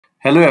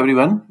Hello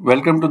everyone,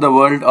 welcome to the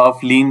world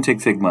of Lean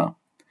Six Sigma.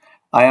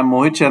 I am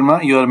Mohit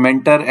Sharma, your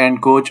mentor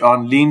and coach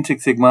on Lean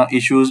Six Sigma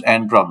issues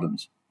and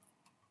problems.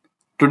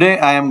 Today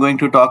I am going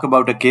to talk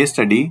about a case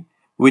study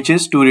which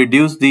is to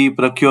reduce the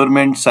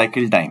procurement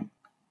cycle time.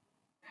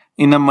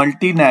 In a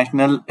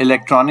multinational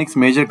electronics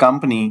major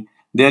company,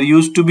 there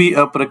used to be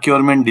a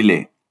procurement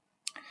delay.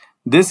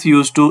 This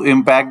used to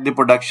impact the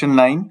production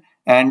line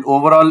and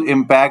overall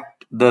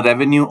impact the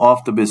revenue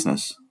of the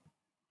business.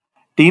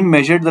 Team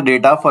measured the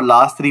data for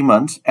last 3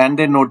 months and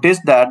they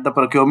noticed that the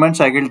procurement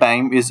cycle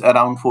time is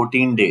around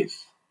 14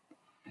 days.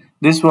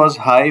 This was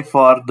high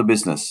for the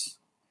business.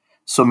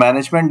 So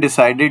management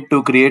decided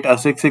to create a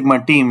Six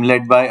Sigma team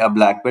led by a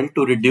black belt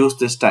to reduce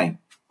this time.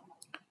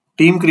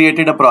 Team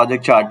created a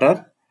project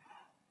charter.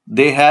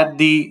 They had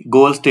the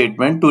goal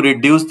statement to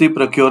reduce the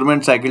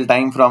procurement cycle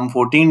time from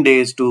 14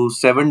 days to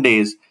 7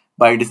 days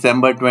by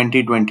December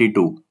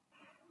 2022.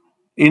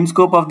 In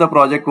scope of the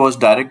project was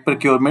direct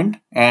procurement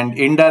and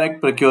indirect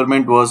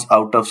procurement was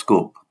out of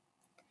scope.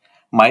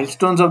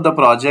 Milestones of the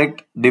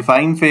project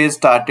define phase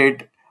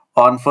started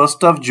on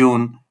 1st of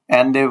June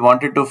and they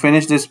wanted to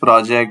finish this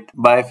project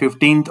by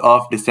 15th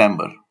of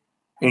December.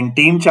 In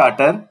team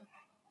charter,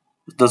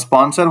 the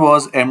sponsor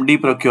was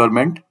MD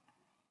Procurement,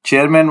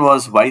 chairman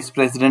was Vice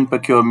President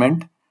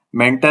Procurement,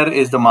 mentor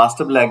is the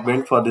master black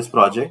belt for this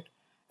project,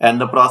 and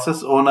the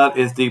process owner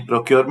is the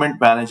procurement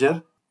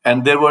manager,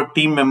 and there were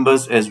team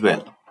members as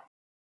well.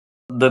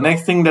 The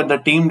next thing that the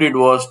team did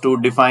was to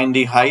define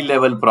the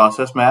high-level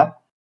process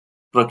map.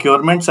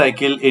 Procurement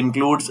cycle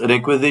includes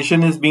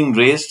requisition is being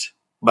raised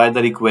by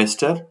the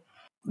requester,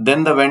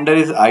 then the vendor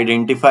is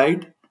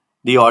identified,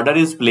 the order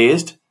is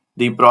placed,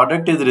 the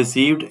product is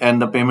received,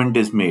 and the payment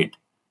is made.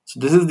 So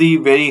this is the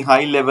very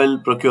high-level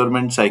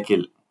procurement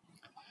cycle.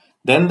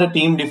 Then the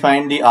team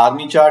defined the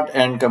army chart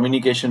and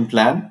communication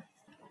plan.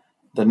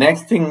 The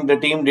next thing the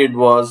team did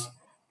was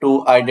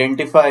to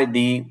identify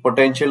the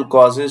potential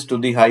causes to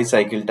the high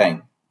cycle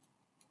time.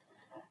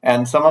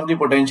 And some of the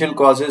potential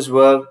causes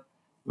were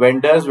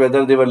vendors,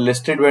 whether they were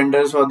listed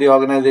vendors for the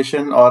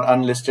organization or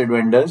unlisted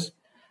vendors.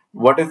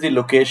 What is the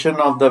location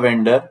of the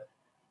vendor?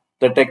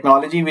 The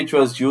technology which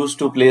was used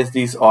to place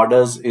these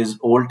orders is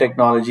old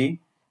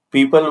technology.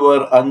 People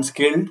were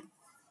unskilled.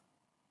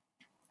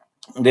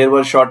 There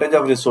was shortage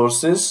of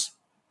resources.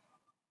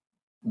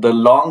 The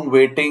long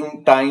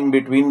waiting time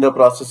between the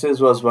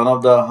processes was one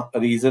of the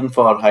reasons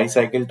for high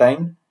cycle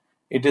time.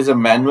 It is a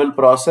manual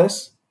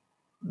process.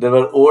 There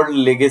were old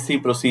legacy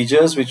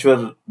procedures which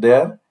were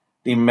there.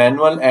 The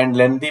manual and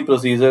lengthy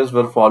procedures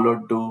were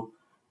followed to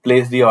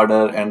place the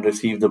order and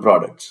receive the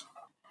products.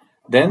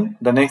 Then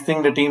the next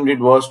thing the team did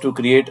was to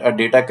create a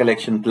data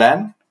collection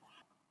plan.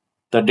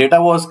 The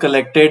data was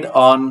collected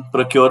on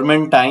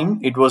procurement time.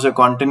 It was a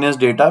continuous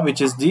data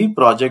which is the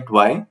project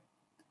Y.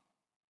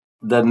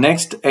 The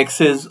next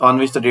axis on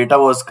which the data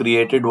was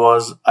created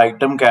was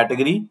item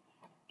category,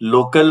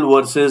 local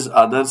versus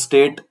other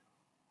state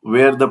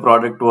where the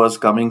product was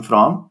coming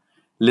from,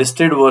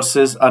 listed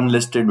versus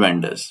unlisted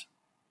vendors.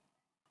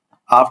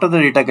 After the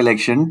data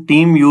collection,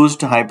 team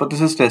used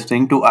hypothesis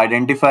testing to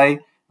identify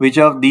which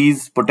of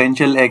these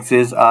potential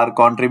axes are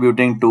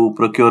contributing to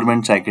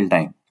procurement cycle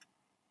time.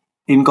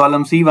 In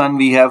column C1,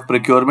 we have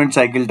procurement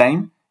cycle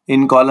time.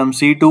 In column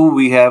C2,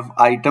 we have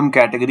item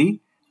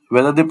category,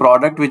 whether the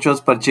product which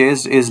was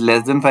purchased is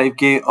less than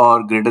 5K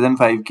or greater than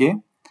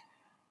 5K,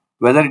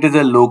 whether it is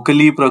a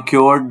locally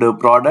procured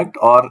product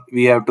or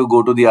we have to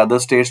go to the other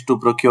states to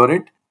procure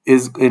it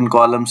is in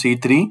column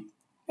C3,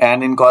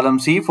 and in column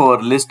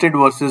C4 listed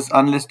versus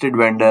unlisted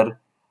vendor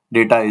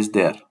data is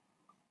there.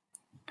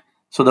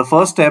 So the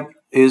first step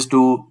is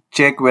to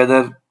check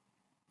whether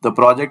the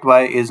project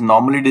Y is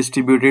normally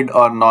distributed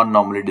or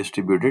non-normally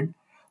distributed.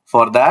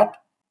 For that,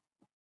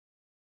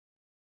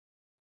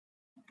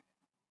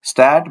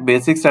 stat,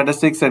 basic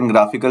statistics and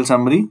graphical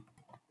summary.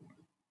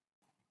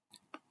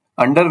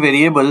 Under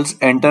variables,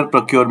 enter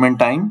procurement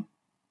time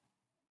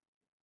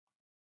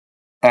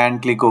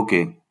and click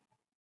OK.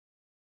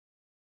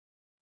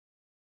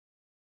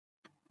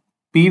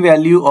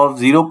 P-value of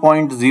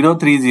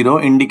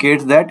 0.030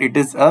 indicates that it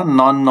is a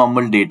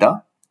non-normal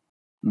data.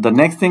 The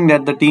next thing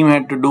that the team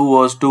had to do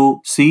was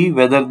to see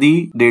whether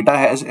the data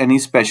has any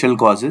special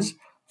causes.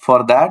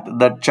 For that,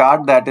 the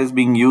chart that is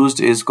being used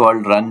is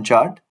called run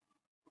chart.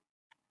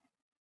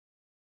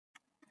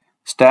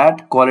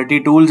 Stat, quality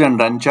tools and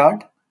run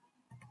chart.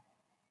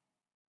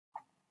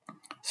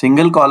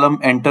 Single column,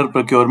 enter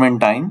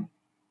procurement time.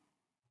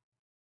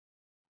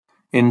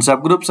 In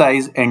subgroup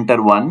size,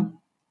 enter 1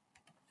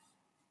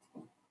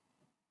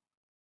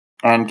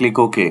 and click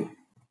OK.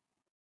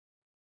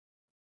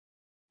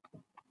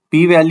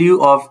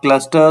 P-value of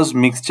clusters,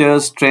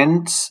 mixtures,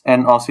 trends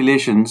and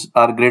oscillations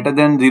are greater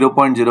than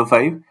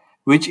 0.05,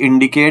 which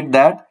indicate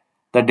that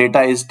the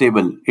data is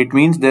stable. It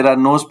means there are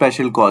no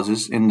special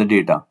causes in the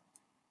data,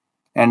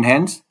 and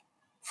hence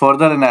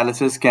further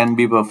analysis can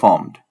be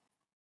performed.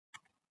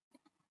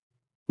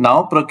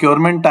 Now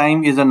procurement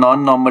time is a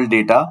non-normal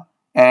data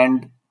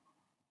and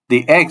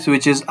the X,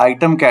 which is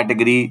item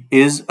category,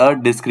 is a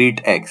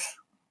discrete X.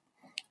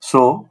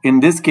 So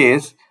in this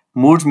case,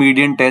 Moore's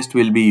median test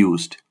will be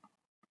used.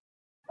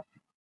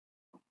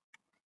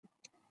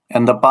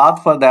 And the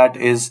path for that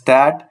is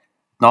stat,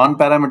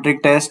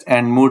 non-parametric test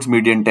and Moore's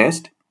median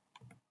test.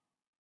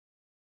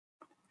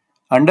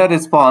 Under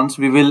response,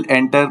 we will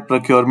enter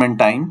procurement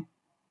time.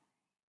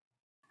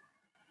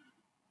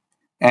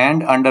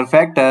 And under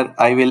factor,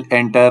 I will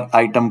enter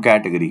item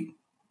category.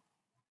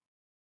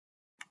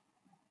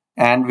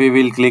 And we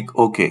will click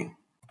OK.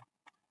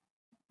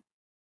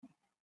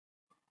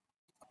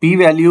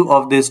 P-value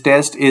of this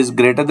test is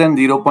greater than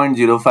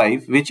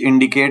 0.05, which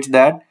indicates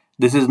that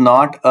this is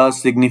not a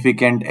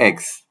significant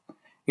X.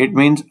 It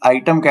means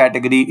item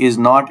category is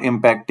not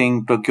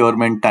impacting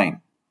procurement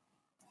time.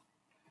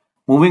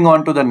 Moving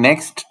on to the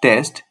next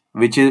test,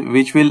 which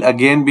will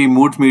again be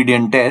Moore's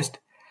median test.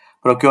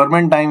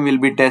 Procurement time will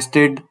be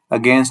tested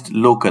against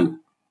local.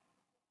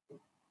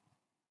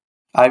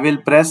 I will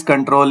press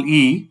Ctrl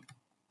E.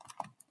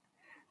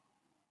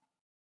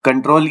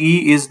 Ctrl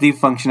E is the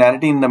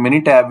functionality in the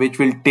mini tab which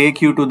will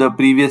take you to the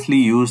previously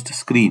used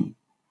screen.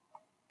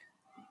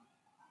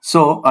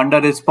 So under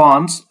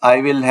response,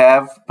 I will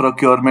have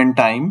procurement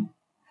time,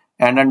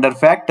 and under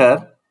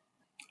factor,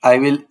 I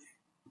will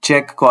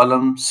check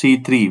column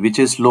C3, which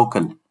is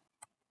local.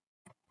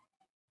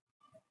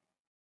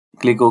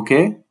 Click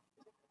OK.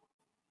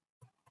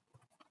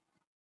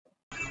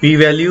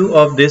 P-value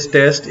of this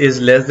test is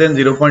less than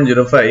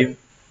 0.05,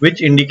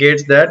 which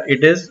indicates that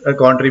it is a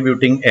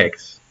contributing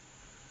X.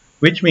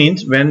 Which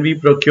means when we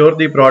procure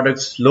the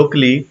products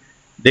locally,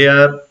 they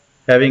are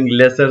having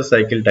lesser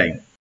cycle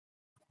time.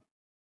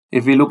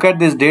 If we look at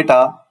this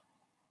data,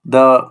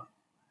 the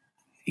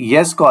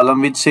yes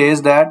column which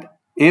says that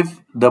if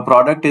the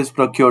product is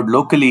procured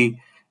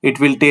locally, it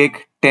will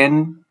take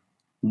 10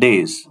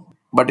 days.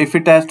 But if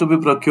it has to be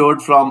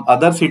procured from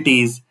other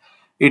cities,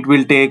 it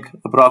will take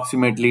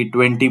approximately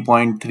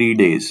 20.3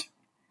 days.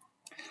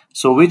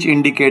 So which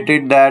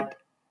indicated that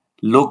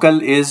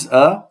local is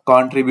a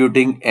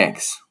contributing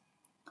X.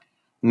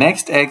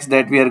 Next X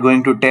that we are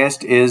going to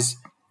test is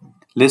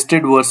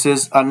listed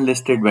versus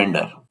unlisted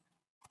vendor.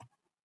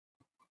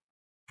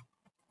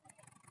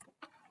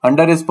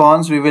 Under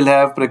response, we will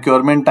have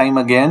procurement time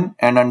again,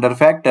 and under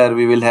factor,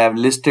 we will have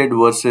listed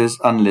versus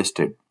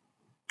unlisted.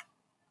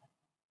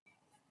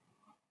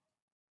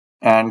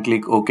 And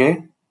click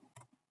OK.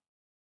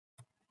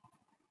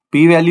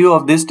 P-value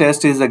of this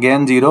test is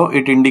again 0.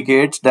 It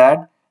indicates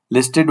that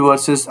listed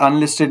versus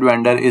unlisted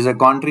vendor is a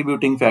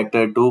contributing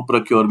factor to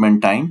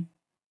procurement time.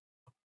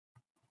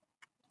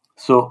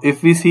 So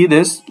if we see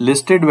this,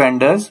 listed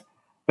vendors,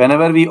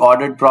 whenever we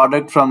ordered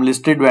product from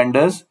listed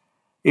vendors,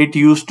 it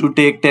used to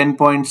take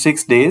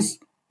 10.6 days,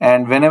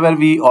 and whenever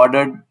we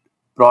ordered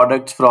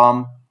products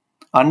from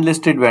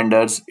unlisted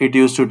vendors, it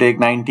used to take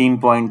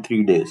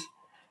 19.3 days.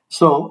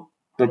 So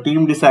the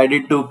team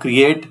decided to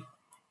create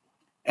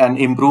an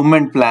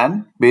improvement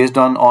plan based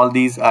on all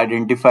these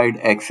identified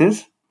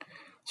X's.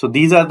 So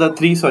these are the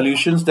three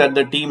solutions that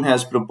the team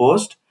has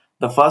proposed.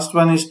 The first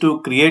one is to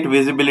create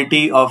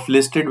visibility of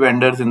listed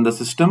vendors in the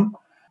system.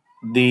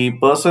 The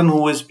person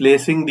who is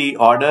placing the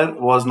order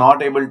was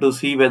not able to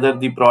see whether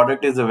the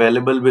product is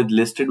available with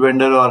listed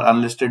vendor or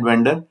unlisted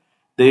vendor.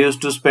 They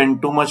used to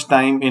spend too much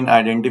time in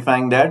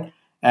identifying that,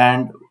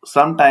 and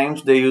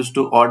sometimes they used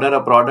to order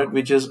a product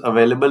which is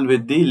available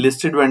with the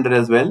listed vendor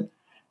as well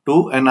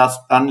to an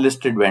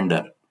unlisted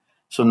vendor.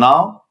 So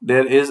now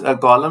there is a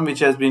column which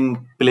has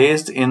been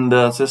placed in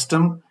the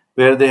system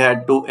where they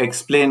had to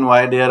explain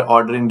why they are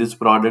ordering this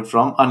product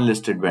from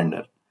unlisted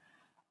vendor.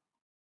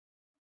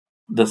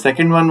 The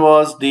second one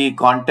was the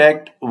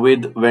contact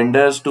with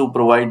vendors to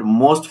provide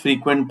most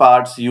frequent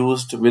parts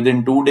used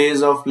within 2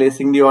 days of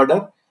placing the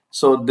order.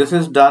 So this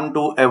is done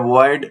to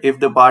avoid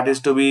if the part is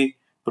to be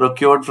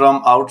procured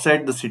from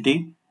outside the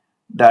city.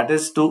 That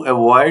is to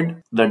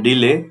avoid the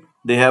delay.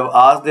 They have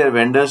asked their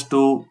vendors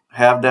to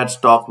have that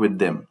stock with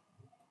them.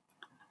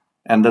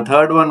 And the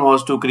third one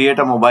was to create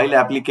a mobile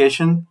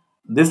application.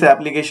 This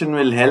application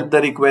will help the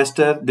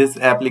requester. This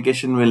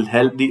application will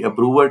help the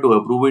approver to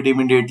approve it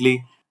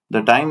immediately.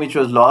 The time which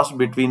was lost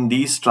between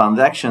these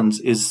transactions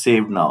is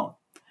saved now,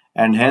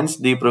 and hence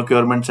the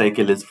procurement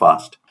cycle is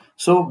fast.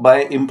 So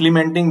by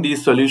implementing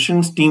these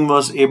solutions, team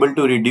was able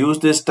to reduce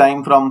this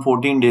time from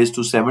 14 days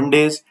to 7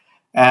 days,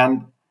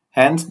 and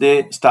hence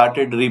they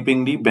started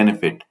reaping the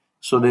benefit.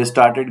 So they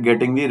started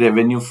getting the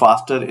revenue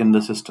faster in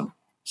the system.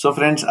 So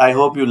friends, I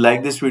hope you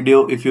like this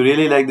video. If you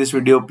really like this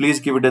video, please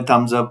give it a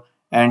thumbs up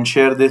and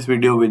share this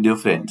video with your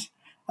friends.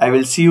 I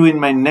will see you in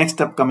my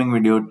next upcoming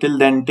video. Till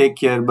then, take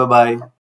care. Bye-bye.